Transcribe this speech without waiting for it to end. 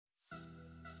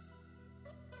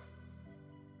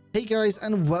Hey guys,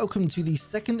 and welcome to the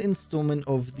second installment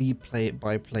of the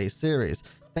play-by-play series.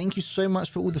 Thank you so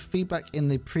much for all the feedback in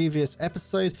the previous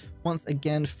episode. Once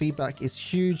again, feedback is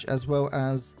huge, as well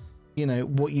as, you know,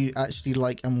 what you actually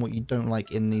like and what you don't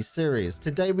like in these series.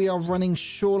 Today we are running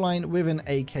Shoreline with an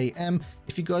AKM.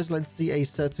 If you guys like to see a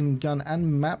certain gun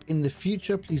and map in the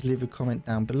future, please leave a comment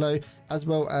down below, as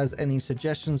well as any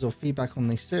suggestions or feedback on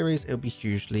this series. It'll be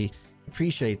hugely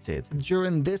appreciated.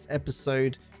 During this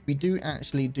episode, we do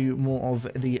actually do more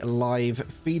of the live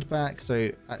feedback, so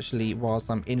actually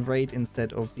whilst I'm in raid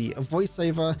instead of the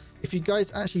voiceover. If you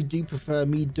guys actually do prefer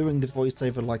me doing the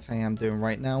voiceover like I am doing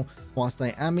right now whilst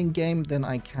I am in game, then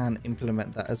I can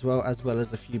implement that as well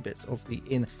as a few bits of the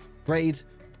in raid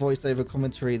voiceover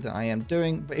commentary that I am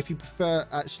doing. But if you prefer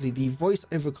actually the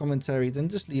voiceover commentary, then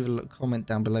just leave a comment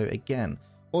down below again.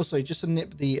 Also, just to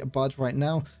nip the bud right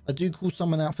now, I do call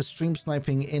someone out for stream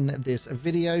sniping in this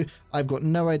video. I've got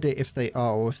no idea if they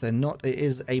are or if they're not. It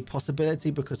is a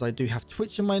possibility because I do have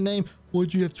Twitch in my name. Why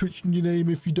do you have Twitch in your name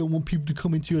if you don't want people to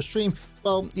come into your stream?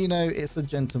 Well, you know, it's a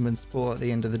gentleman's sport at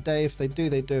the end of the day. If they do,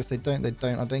 they do. If they don't, they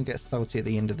don't. I don't get salty at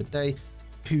the end of the day.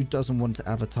 Who doesn't want to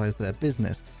advertise their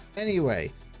business?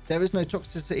 Anyway, there is no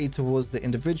toxicity towards the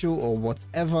individual or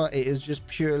whatever. It is just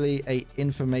purely a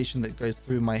information that goes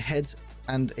through my head,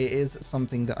 and it is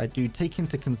something that I do take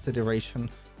into consideration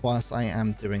whilst I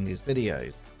am doing these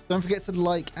videos. Don't forget to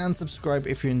like and subscribe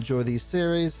if you enjoy these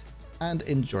series, and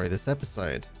enjoy this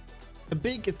episode. A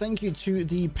big thank you to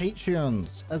the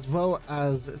Patreons, as well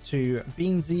as to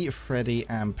Beansy, Freddy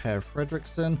and Per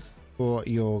Fredrickson for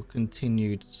your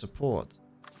continued support.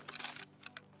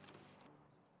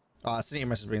 I sent you a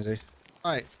message, Beansy.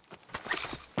 Alright.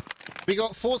 We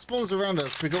got 4 spawns around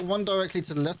us. We got one directly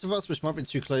to the left of us, which might be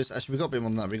too close. Actually, we got a bit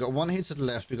more than that. We got one here to the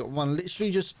left. We got one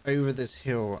literally just over this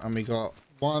hill. And we got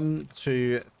 1,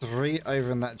 2, 3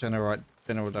 over in that general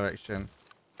direction.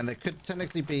 And there could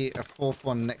technically be a 4th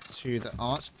one next to the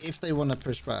arch if they want to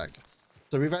push back.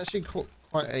 So we've actually caught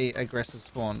quite a aggressive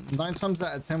spawn. 9 times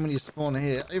out of 10 when you spawn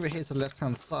here, over here to the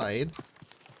left-hand side,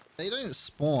 they don't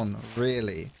spawn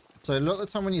really. So a lot of the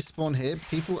time when you spawn here,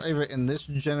 people over in this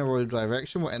general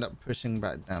direction will end up pushing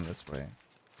back down this way.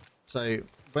 So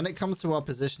when it comes to our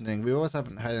positioning, we always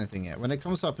haven't heard anything yet. When it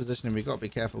comes to our positioning, we got to be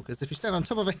careful, because if you stand on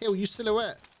top of a hill, you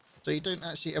silhouette. So you don't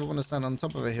actually ever want to stand on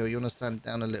top of a hill. You want to stand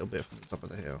down a little bit from the top of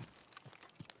the hill.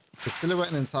 The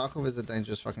silhouetting in Tarkov is a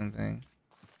dangerous fucking thing.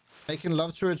 Making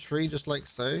love to a tree just like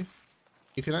so.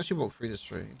 You can actually walk through this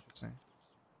tree. Interesting.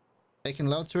 Making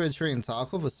love to a tree in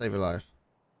Tarkov will save your life.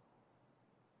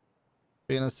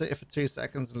 We're going to sit here for 2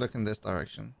 seconds and look in this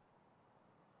direction.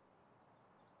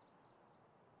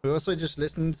 We also just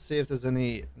listen to see if there's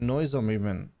any noise or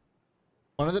movement.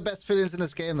 One of the best feelings in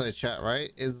this game though, chat,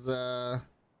 right, is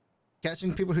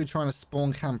catching people who are trying to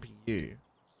spawn camp you.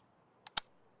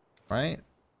 Right?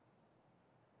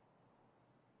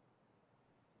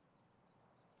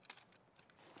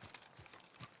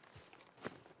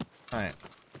 Alright.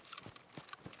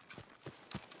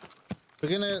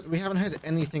 We haven't heard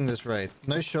anything this raid.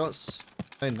 No shots,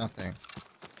 no nothing.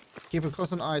 Keep a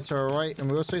constant eye to our right, and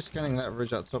we're also scanning that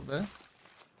ridge up top there.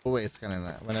 Always scanning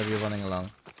that whenever you're running along.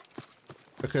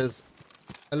 Because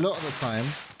a lot of the time,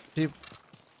 people...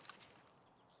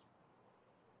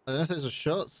 I don't know if those are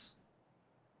shots,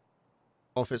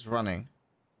 or if it's running.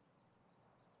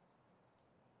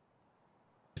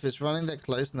 If it's running, they're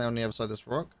close and they're on the other side of this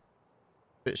rock.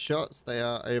 If it's shots, they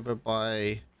are over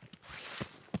by...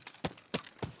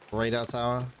 radar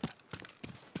tower.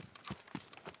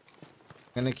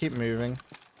 I'm gonna keep moving.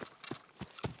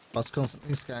 I was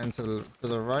constantly scanning to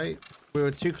the right. We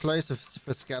were too close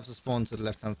for scavs to spawn to the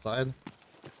left hand side,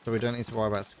 so we don't need to worry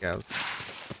about scavs.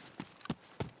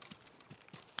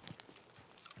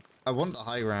 I want the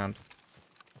high ground.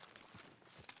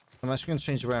 I'm actually gonna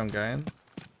change the way I'm going.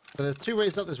 So there's 2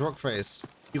 ways up this rock face.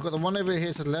 You've got the one over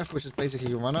here to the left, which is basically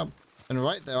you run up, and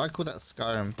right there I call that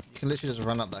Skyrim. You can literally just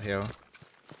run up that hill.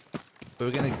 But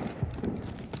we're gonna...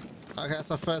 Okay, that's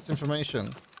our first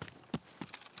information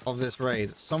of this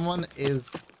raid. Someone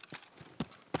is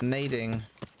nading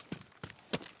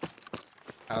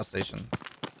power station.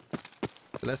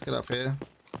 So let's get up here.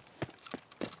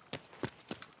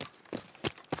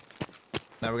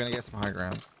 Now we're gonna get some high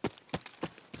ground.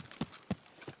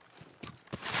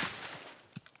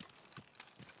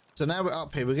 So now we're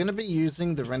up here. We're gonna be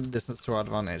using the render distance to our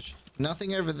advantage.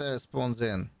 Nothing over there spawns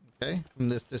in, okay, from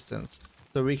this distance.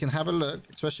 So we can have a look,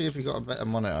 especially if you've got a better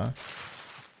monitor.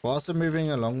 Whilst we're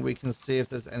moving along, we can see if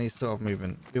there's any sort of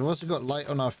movement. We've also got light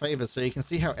on our favor, so you can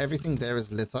see how everything there is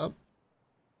lit up.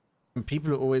 And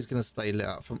people are always going to stay lit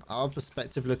up. From our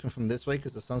perspective, looking from this way,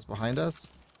 because the sun's behind us,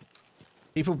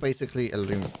 People basically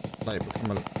illuminate, like,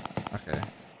 become a... Okay.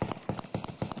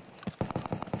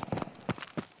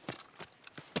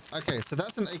 Okay, so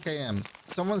that's an AKM.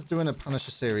 Someone's doing a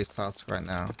Punisher series task right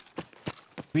now.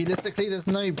 Realistically, there's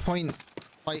no point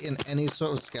fighting any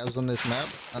sort of scavs on this map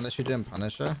unless you're doing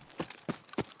Punisher.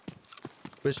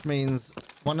 Which means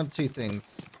one of two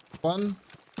things. One,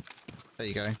 there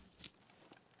you go.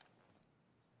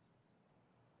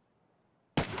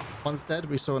 One's dead.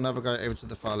 We saw another guy over to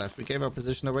the far left. We gave our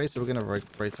position away, so we're going to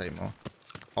rotate more.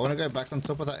 I want to go back on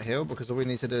top of that hill because all we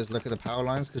need to do is look at the power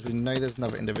lines because we know there's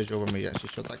another individual when we actually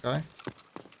shot that guy.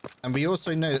 And we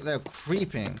also know that they're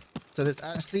creeping. So there's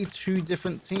actually two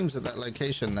different teams at that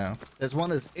location now. There's one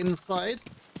that's inside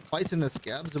fighting the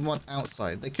scabs and one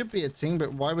outside. They could be a team,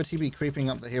 but why would he be creeping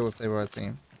up the hill if they were a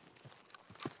team?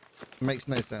 It makes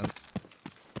no sense.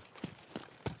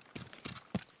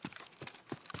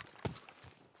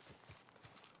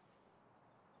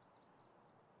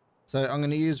 So I'm going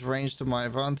to use range to my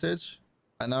advantage.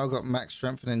 And now I've got max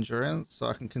strength and endurance, so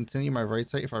I can continue my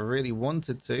rotate if I really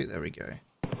wanted to. There we go.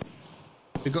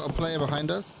 We've got a player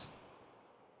behind us,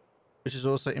 which is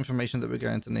also information that we're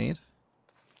going to need.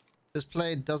 This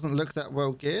player doesn't look that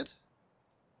well geared.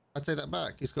 I take that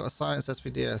back. He's got a silenced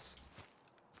SVDS.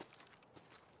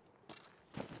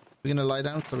 We're going to lie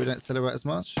down so we don't silhouette as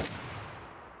much.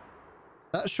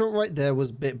 That shot right there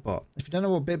was Bitbot. If you don't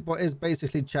know what Bitbot is,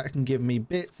 basically chat can give me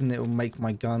bits and it will make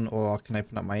my gun, or I can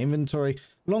open up my inventory.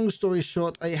 Long story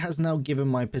short, it has now given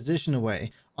my position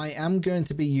away. I am going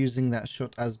to be using that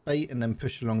shot as bait and then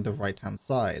push along the right hand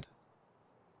side.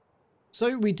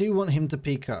 So we do want him to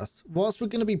peek us. Whilst we're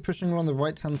going to be pushing along the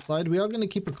right hand side, we are going to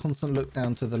keep a constant look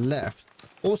down to the left.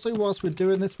 Also, whilst we're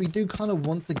doing this, we do kind of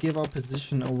want to give our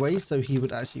position away so he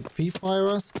would actually pre-fire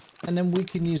us, and then we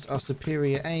can use our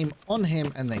superior aim on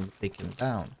him and then take him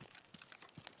down.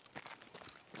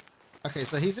 Okay,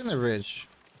 so he's in the ridge.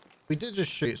 We did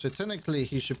just shoot, so technically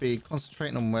he should be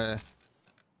concentrating on where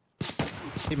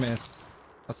he missed.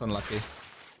 That's unlucky.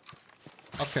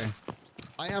 Okay.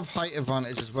 I have height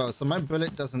advantage as well, so my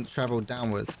bullet doesn't travel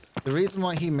downwards. The reason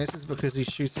why he misses is because he's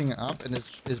shooting it up and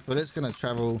his bullet's going to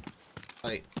travel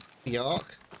like the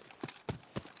arc.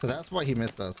 So that's why he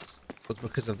missed us, was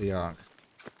because of the arc.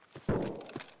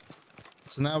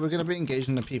 So now we're going to be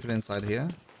engaging the people inside here.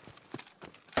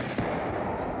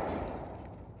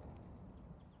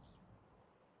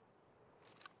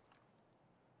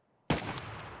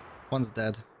 One's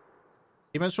dead.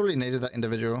 He most probably needed that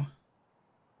individual.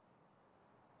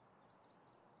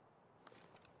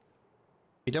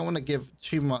 We don't want to give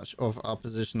too much of our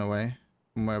position away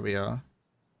from where we are.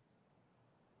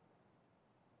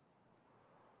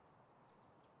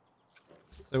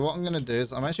 So what I'm going to do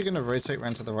is I'm actually going to rotate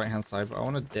around to the right hand side, but I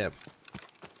want to dip.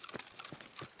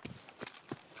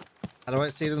 How do I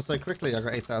see them so quickly? I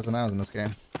got 8,000 hours in this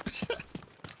game.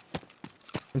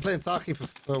 Been playing Tarkov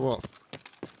for what?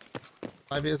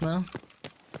 5 years now?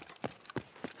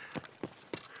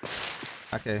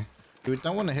 Okay. We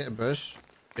don't want to hit a bush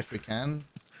if we can,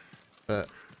 but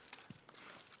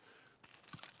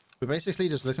we're basically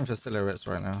just looking for silhouettes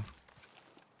right now.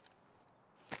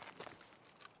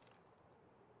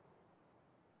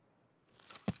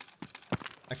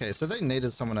 Okay, so they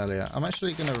needed someone earlier. I'm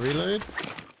actually going to reload,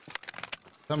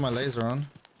 turn my laser on,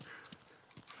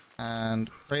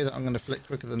 and pray that I'm going to flick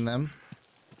quicker than them.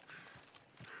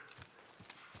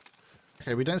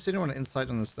 Okay, we don't see anyone inside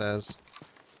on the stairs.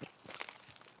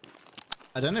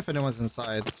 I don't know if anyone's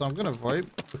inside, so I'm going to vote,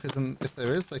 because if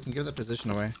there is, they can give their position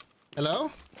away.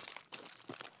 Hello?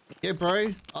 Yeah,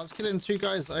 bro. I was killing 2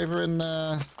 guys over in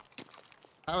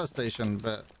power station,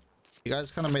 but you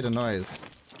guys kind of made a noise.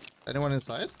 Anyone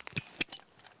inside?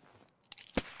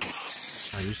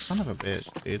 Oh, you son of a bitch,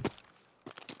 dude.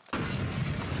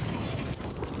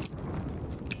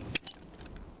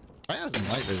 Why hasn't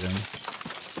night vision?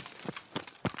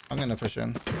 I'm gonna push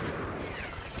in.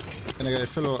 Gonna go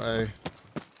full auto.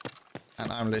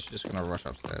 And I'm literally just gonna rush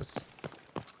upstairs.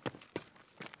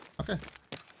 Okay.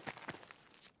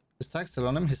 His tag's still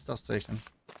on him, his stuff's taken.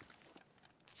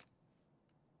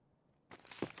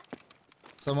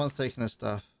 Someone's taking his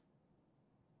stuff.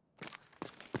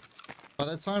 By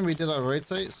the time we did our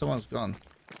rotate, someone's gone.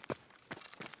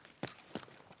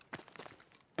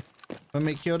 When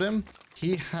we killed him,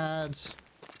 he had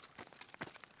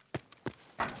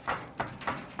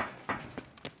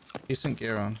decent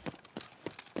gear on.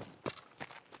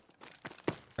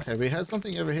 Okay, we had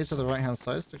something over here to the right hand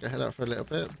side. Stick our head out for a little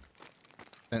bit.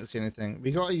 Don't see anything.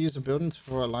 We gotta use a building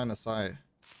for a line of sight.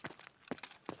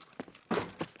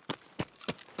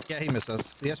 Yeah, he missed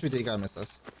us. The SVD guy missed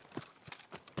us.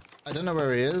 I don't know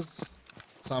where he is,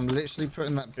 so So I'm literally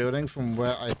putting that building from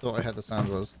where I thought I had the sound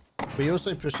was. We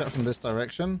also push up from this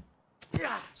direction.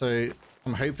 So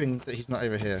I'm hoping that he's not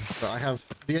over here. But I have,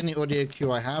 the only audio cue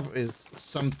I have is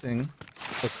something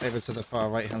that's over to the far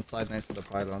right hand side next to the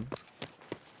pylon.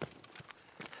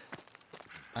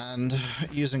 And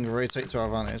using rotate to our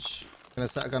advantage. Gonna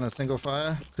set a gun in single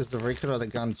fire because the recoil of the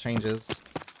gun changes.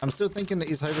 I'm still thinking that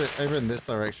he's over in this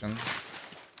direction.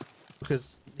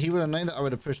 Because he would have known that I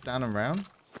would have pushed down and round.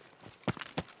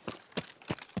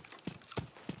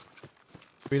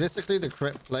 Realistically, the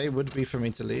correct play would be for me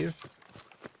to leave.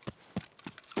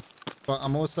 But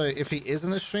I'm also, if he is in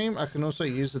the stream, I can also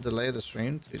use the delay of the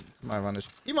stream to my advantage.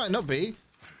 He might not be.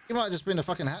 He might have just been a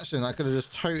fucking hatchling. I could have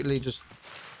just totally just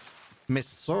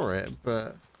missaw it,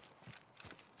 but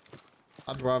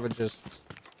I'd rather just,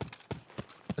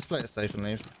 let's play it safe and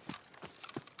leave.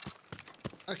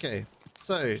 Okay,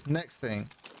 so next thing.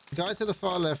 The guy to the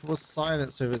far left was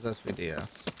silenced with his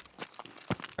SVDS.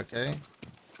 Okay.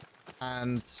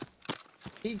 And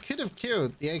he could have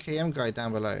killed the AKM guy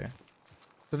down below.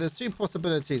 So there's two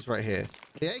possibilities right here.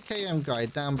 The AKM guy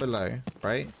down below,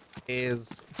 right,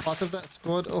 is part of that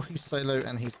squad, or he's solo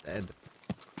and he's dead.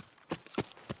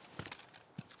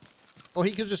 Or he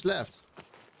could have just left.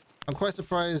 I'm quite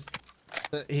surprised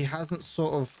that he hasn't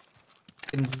sort of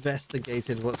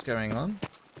investigated what's going on.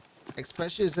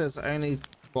 Especially as there's only,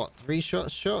 what, 3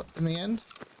 shots shot in the end?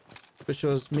 Which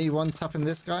was me one tapping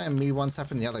this guy and me one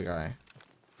tapping the other guy.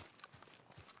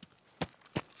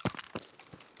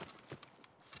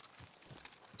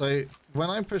 So when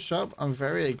I push up, I'm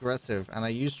very aggressive and I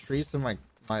use trees to my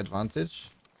advantage.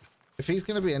 If he's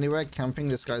going to be anywhere camping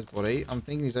this guy's body, I'm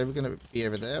thinking he's either going to be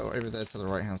over there or over there to the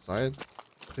right hand side.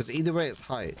 Because either way it's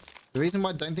height. The reason why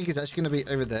I don't think he's actually going to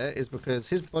be over there is because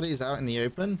his body is out in the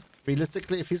open.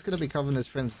 Realistically, if he's going to be covering his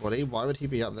friend's body, why would he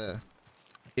be up there?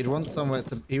 He would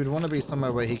want to be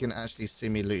somewhere where he can actually see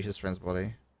me loot his friend's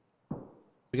body.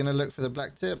 We're going to look for the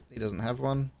black tip. He doesn't have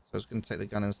one, so I was going to take the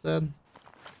gun instead.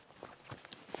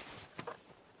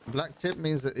 Black tip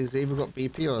means that he's either got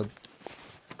BP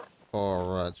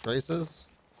or tracers.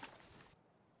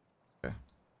 Okay.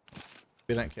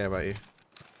 We don't care about you.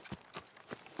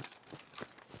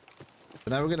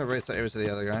 But now we're going to race that over to the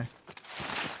other guy.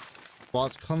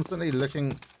 Whilst constantly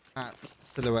looking at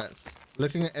silhouettes.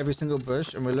 Looking at every single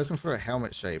bush, and we're looking for a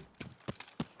helmet shape.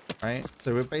 Right?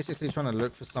 So we're basically trying to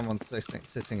look for someone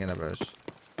sitting in a bush.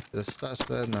 There's a stash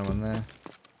there, no one there.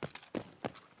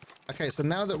 Okay, so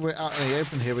now that we're out in the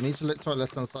open here, we need to look to our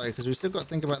left hand side because we still got to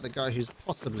think about the guy who's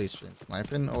possibly stream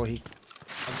sniping, or he...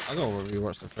 I gotta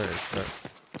rewatch the footage,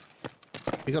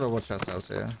 but we gotta watch ourselves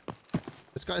here.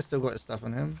 This guy's still got his stuff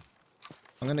on him.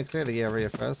 I'm gonna clear the area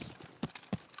first.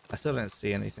 I still don't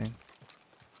see anything.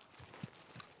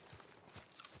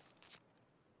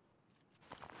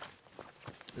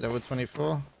 Level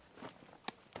 24.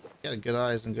 He had good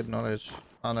eyes and good knowledge.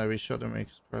 Oh no, we shot him.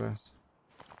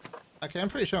 Okay, I'm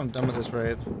pretty sure I'm done with this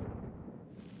raid.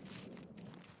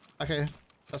 Okay,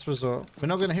 that's resort. We're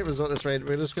not going to hit resort this raid.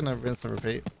 We're just going to rinse and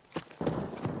repeat.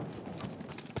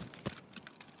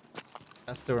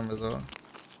 That's still in resort.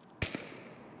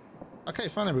 Okay,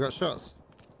 finally, we got shots.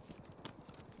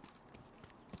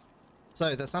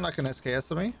 So, that sounded like an SKS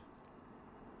to me.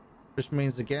 Which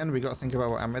means, again, we got to think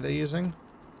about what ammo they're using.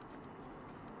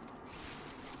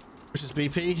 Which is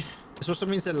BP. This also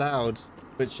means they're loud,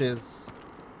 which is...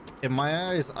 In my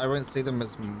eyes, I won't see them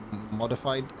as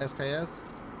modified SKS.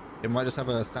 It might just have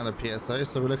a standard PSO.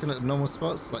 So we're looking at normal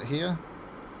spots like here.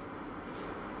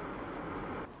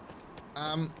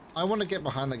 I want to get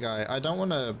behind the guy. I don't want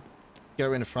to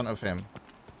go in front of him.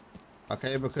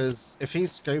 Okay, because if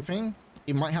he's scoping,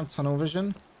 he might have tunnel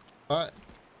vision. But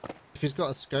if he's got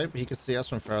a scope, he could see us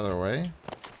from further away.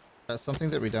 That's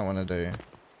something that we don't want to do.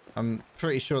 I'm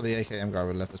pretty sure the AKM guy would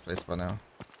have left this place by now.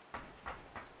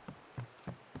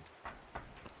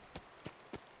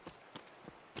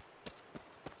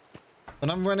 When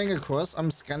I'm running across,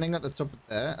 I'm scanning at the top of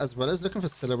there, as well as looking for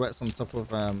silhouettes on top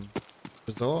of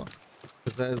resort.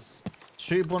 Because there's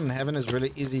shootborn in heaven is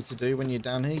really easy to do when you're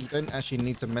down here. You don't actually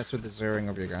need to mess with the zeroing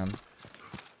of your gun.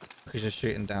 Because you're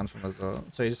shooting down from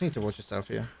resort. So you just need to watch yourself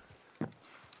here.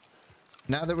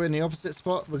 Now that we're in the opposite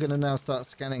spot, we're going to now start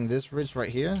scanning this ridge right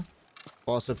here.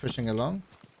 Whilst we're pushing along.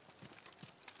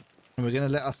 And we're going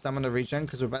to let our stamina regen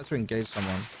because we're about to engage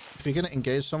someone. If you're going to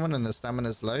engage someone and the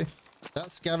stamina's low, that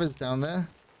scav is down there.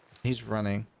 He's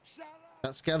running.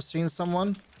 That scav's seen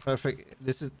someone. Perfect.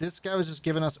 This scav is just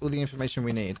giving us all the information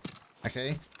we need.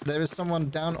 Okay. There is someone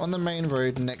down on the main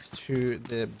road next to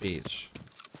the beach.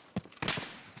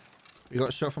 We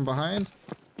got shot from behind.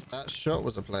 That shot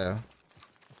was a player.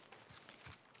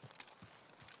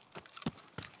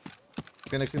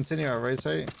 We're going to continue our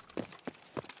rotate.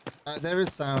 There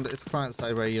is sound. It's client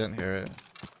side where you don't hear it.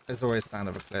 There's always sound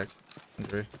of a click.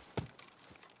 Andrew.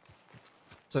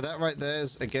 So that right there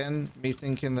is, again, me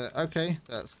thinking that, okay,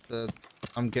 that's the...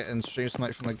 I'm getting stream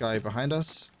snipe from the guy behind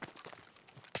us.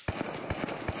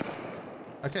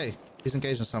 Okay, he's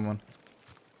engaging someone.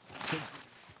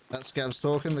 That scav's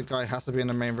talking. The guy has to be in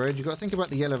the main road. You've got to think about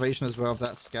the elevation as well of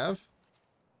that scav.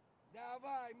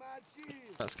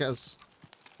 That scav's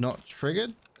not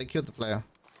triggered. They killed the player.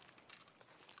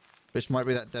 Which might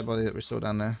be that dead body that we saw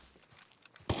down there.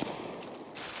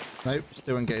 Nope,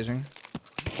 still engaging.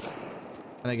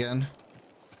 And again.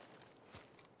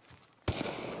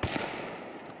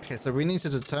 Okay, so we need to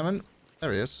determine...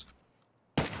 There he is.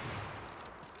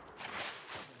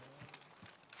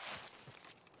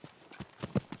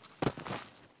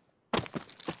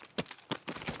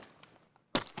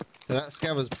 So that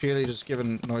scav was purely just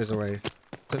giving noise away.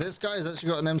 So this guy's actually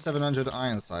got an M700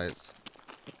 iron sights.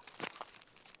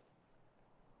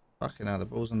 Fucking hell, the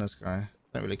balls on this guy.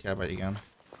 Don't really care about you again.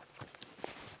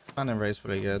 Fan and race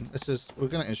pretty good. This is... We're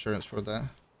gonna insurance for that.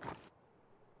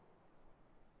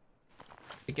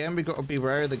 Again, we got to be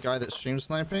wary of the guy that's stream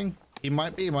sniping. He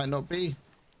might be, he might not be.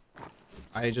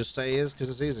 I just say he is because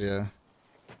it's easier.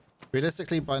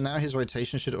 Realistically, by now his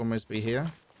rotation should almost be here.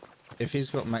 If he's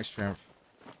got max strength.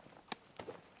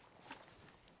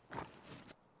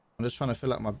 I'm just trying to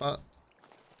fill up my butt.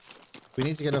 We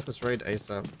need to get off this raid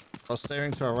ASAP. While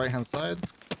steering to our right hand side.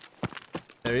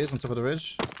 There he is on top of the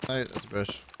ridge. No, that's a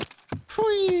bush.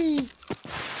 Whee!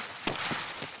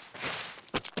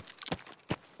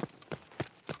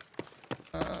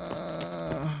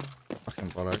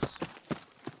 Fucking bollocks.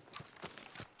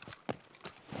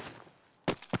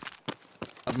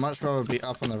 I'd much rather be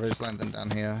up on the ridgeline than down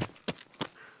here.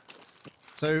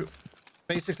 So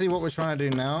basically what we're trying to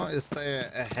do now is stay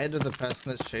ahead of the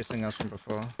person that's chasing us from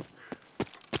before.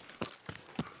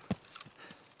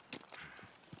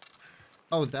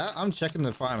 Oh, that? I'm checking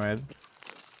the fire mode.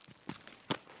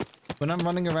 When I'm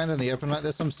running around in the open like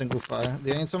this, I'm single fire.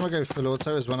 The only time I go full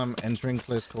auto is when I'm entering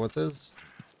close quarters.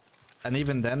 And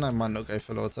even then, I might not go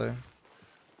full auto.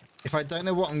 If I don't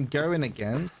know what I'm going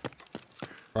against,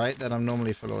 right, then I'm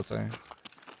normally full auto.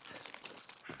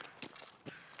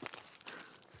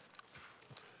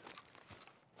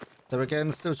 So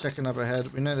again, still checking up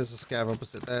ahead. We know there's a scav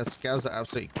opposite there. Scavs are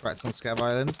absolutely cracked on Scav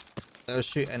Island. They'll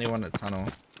shoot anyone at tunnel.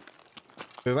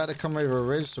 We're about to come over a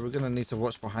ridge, so we're going to need to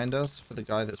watch behind us for the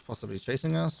guy that's possibly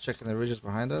chasing us, checking the ridges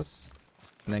behind us,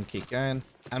 and then keep going.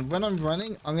 And when I'm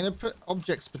running, I'm going to put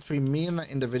objects between me and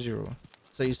that individual.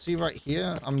 So you see right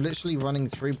here, I'm literally running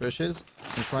through bushes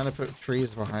and trying to put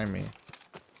trees behind me.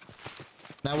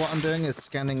 Now what I'm doing is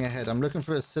scanning ahead. I'm looking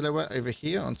for a silhouette over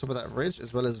here on top of that ridge,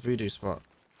 as well as Voodoo Spot,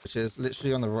 which is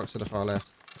literally on the rocks to the far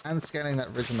left, and scanning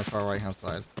that ridge on the far right hand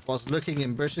side, whilst looking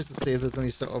in bushes to see if there's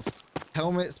any sort of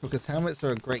helmets, because helmets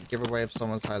are a great giveaway if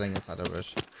someone's hiding inside a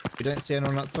bush. We don't see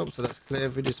anyone up top, so that's clear.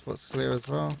 Voodoo Spot's clear as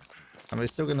well. And we're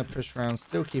still going to push around,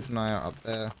 still keep an eye out up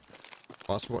there,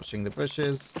 whilst watching the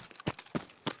bushes,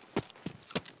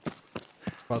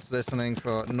 whilst listening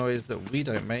for noise that we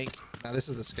don't make. Now this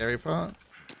is the scary part.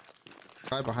 The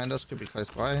guy behind us could be close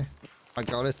by. My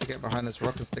goal is to get behind this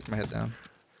rock and stick my head down.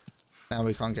 Now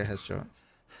we can't get headshot.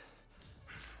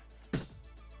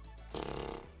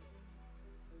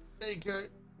 There you go.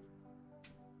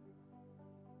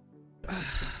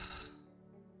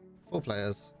 4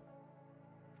 players.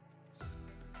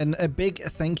 And a big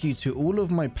thank you to all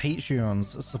of my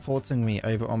Patreons supporting me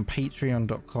over on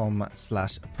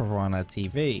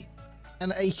patreon.com/PiranhaTV.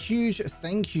 And a huge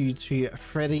thank you to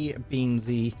Freddie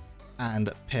Beansy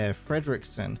and Per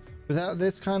Fredrickson. Without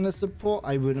this kind of support,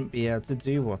 I wouldn't be able to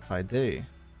do what I do.